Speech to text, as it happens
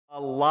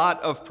A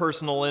lot of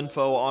personal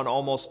info on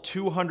almost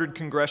 200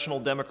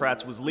 congressional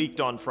Democrats was leaked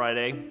on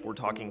Friday. We're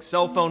talking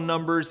cell phone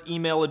numbers,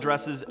 email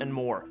addresses, and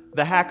more.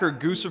 The hacker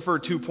Guccifer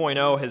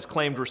 2.0 has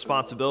claimed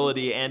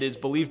responsibility and is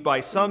believed by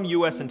some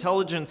U.S.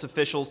 intelligence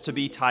officials to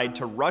be tied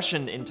to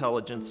Russian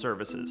intelligence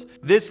services.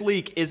 This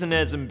leak isn't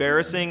as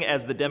embarrassing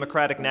as the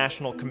Democratic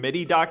National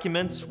Committee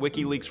documents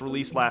WikiLeaks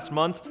released last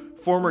month.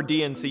 Former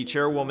DNC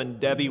chairwoman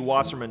Debbie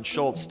Wasserman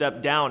Schultz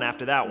stepped down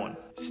after that one.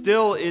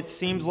 Still, it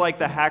seems like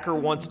the hacker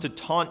wants to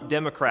taunt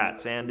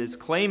Democrats and is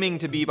claiming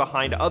to be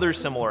behind other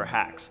similar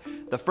hacks.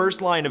 The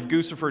first line of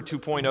Guccifer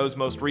 2.0's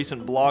most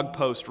recent blog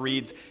post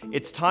reads,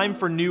 "It's time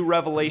for new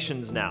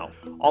revelations now.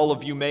 All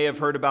of you may have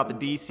heard about the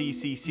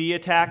DCCC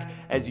attack.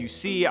 As you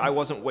see, I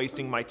wasn't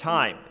wasting my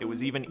time. It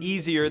was even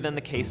easier than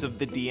the case of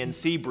the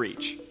DNC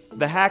breach."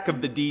 The hack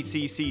of the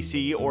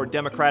DCCC, or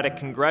Democratic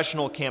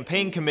Congressional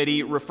Campaign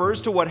Committee, refers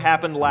to what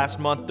happened last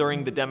month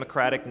during the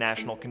Democratic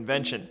National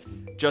Convention.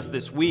 Just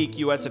this week,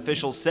 U.S.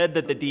 officials said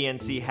that the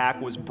DNC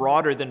hack was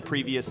broader than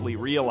previously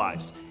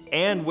realized.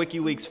 And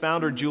WikiLeaks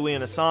founder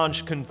Julian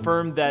Assange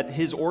confirmed that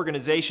his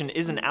organization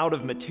isn't out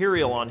of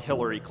material on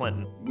Hillary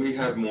Clinton. We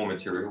have more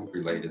material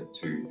related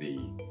to the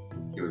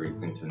Hillary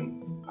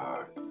Clinton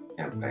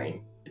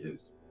campaign. It is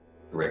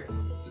correct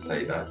to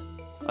say that.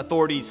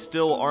 Authorities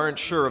still aren't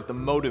sure of the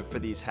motive for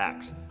these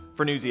hacks.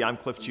 For Newsy, I'm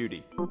Cliff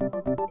Judy.